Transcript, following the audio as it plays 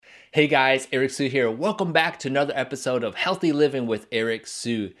Hey guys, Eric Su here. Welcome back to another episode of Healthy Living with Eric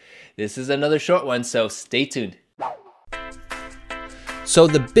Su. This is another short one, so stay tuned. So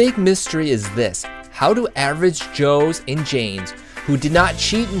the big mystery is this: how do average Joes and Janes who did not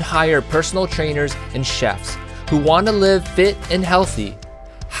cheat and hire personal trainers and chefs, who want to live fit and healthy,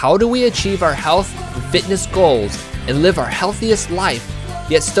 how do we achieve our health and fitness goals and live our healthiest life,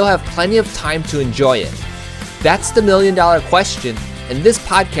 yet still have plenty of time to enjoy it? That's the million-dollar question, and this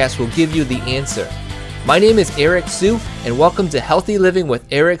podcast will give you the answer. My name is Eric Su, and welcome to Healthy Living with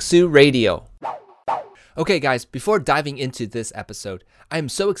Eric Su Radio. Okay guys, before diving into this episode, I am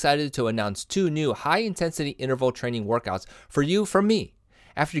so excited to announce 2 new high-intensity interval training workouts for you from me.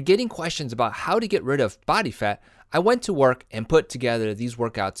 After getting questions about how to get rid of body fat, I went to work and put together these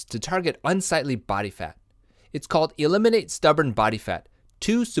workouts to target unsightly body fat. It's called Eliminate Stubborn Body Fat,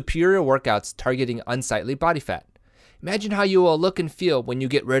 2 superior workouts targeting unsightly body fat. Imagine how you will look and feel when you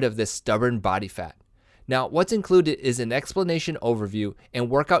get rid of this stubborn body fat. Now, what's included is an explanation overview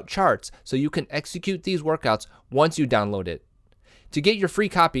and workout charts so you can execute these workouts once you download it. To get your free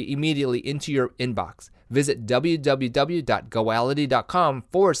copy immediately into your inbox, visit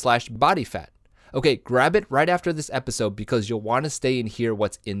www.goality.com/bodyfat. Okay, grab it right after this episode because you'll want to stay and hear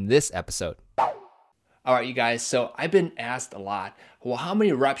what's in this episode. All right, you guys, so I've been asked a lot, well, how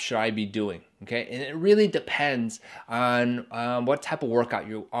many reps should I be doing? Okay, and it really depends on what type of workout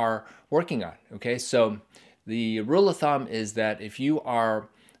you are working on. Okay, so the rule of thumb is that if you are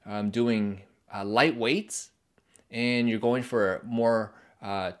doing light weights and you're going for a more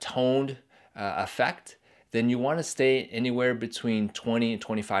toned effect, then you want to stay anywhere between 20 and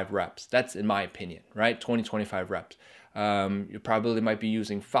 25 reps. That's in my opinion, right? 20, 25 reps. You probably might be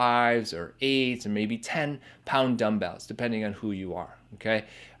using 5s or 8s or maybe 10-pound dumbbells, depending on who you are, okay?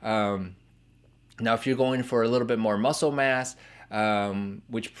 Now, if you're going for a little bit more muscle mass,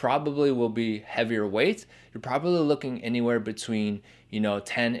 which probably will be heavier weights, you're probably looking anywhere between,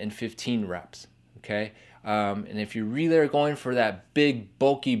 10 and 15 reps, okay? And if you really are going for that big,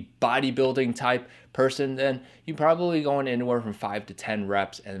 bulky bodybuilding type person, then you're probably going anywhere from 5 to 10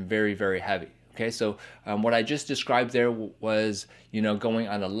 reps and very, very heavy. Okay, so what I just described there was, going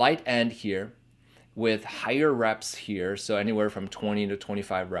on the light end here with higher reps here, so anywhere from 20 to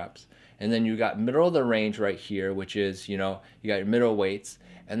 25 reps. And then you got middle of the range right here, which is, you got your middle weights,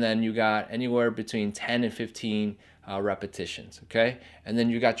 and then you got anywhere between 10 and 15 repetitions, okay? And then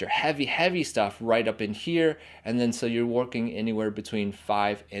you got your heavy stuff right up in here, and then so you're working anywhere between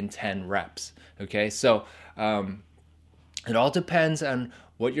 5 and 10 reps, okay? So it all depends on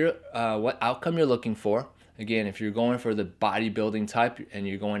what outcome you're looking for. Again, if you're going for the bodybuilding type and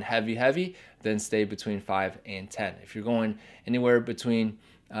you're going heavy, then stay between 5 and 10. If you're going anywhere between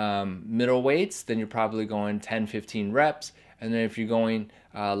middle weights, then you're probably going 10, 15 reps. And then if you're going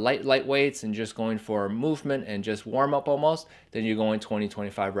light weights and just going for movement and just warm up almost, then you're going 20,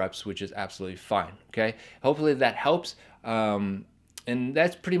 25 reps, which is absolutely fine, okay? Hopefully that helps. And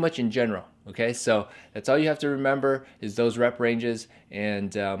that's pretty much in general. Okay, so that's all you have to remember is those rep ranges,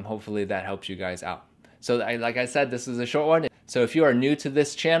 and hopefully that helps you guys out. So like I said, this is a short one. So if you are new to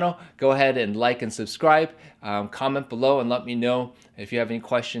this channel, go ahead and like and subscribe. Comment below and let me know if you have any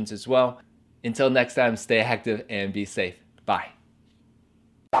questions as well. Until next time, stay active and be safe. Bye.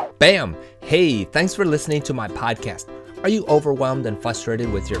 Bam! Hey, thanks for listening to my podcast. Are you overwhelmed and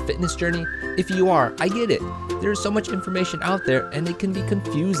frustrated with your fitness journey? If you are, I get it. There's so much information out there and it can be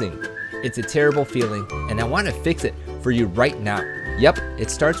confusing. It's a terrible feeling, and I want to fix it for you right now. Yep, it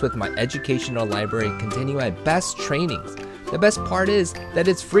starts with my educational library containing my best trainings. The best part is that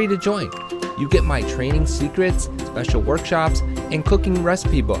it's free to join. You get my training secrets, special workshops, and cooking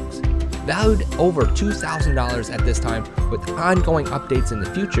recipe books. Valued over $2,000 at this time, with ongoing updates in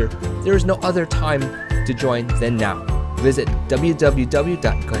the future, there is no other time to join than now. Visit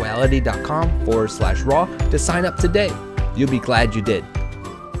www.goality.com/raw to sign up today. You'll be glad you did.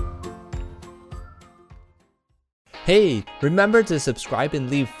 Hey, remember to subscribe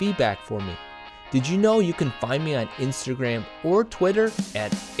and leave feedback for me. Did you know you can find me on Instagram or Twitter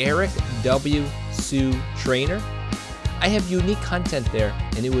at Eric W. Su Trainer? I have unique content there,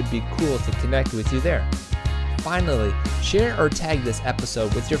 and it would be cool to connect with you there. Finally, share or tag this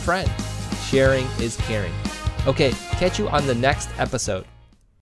episode with your friends. Sharing is caring. Okay, catch you on the next episode.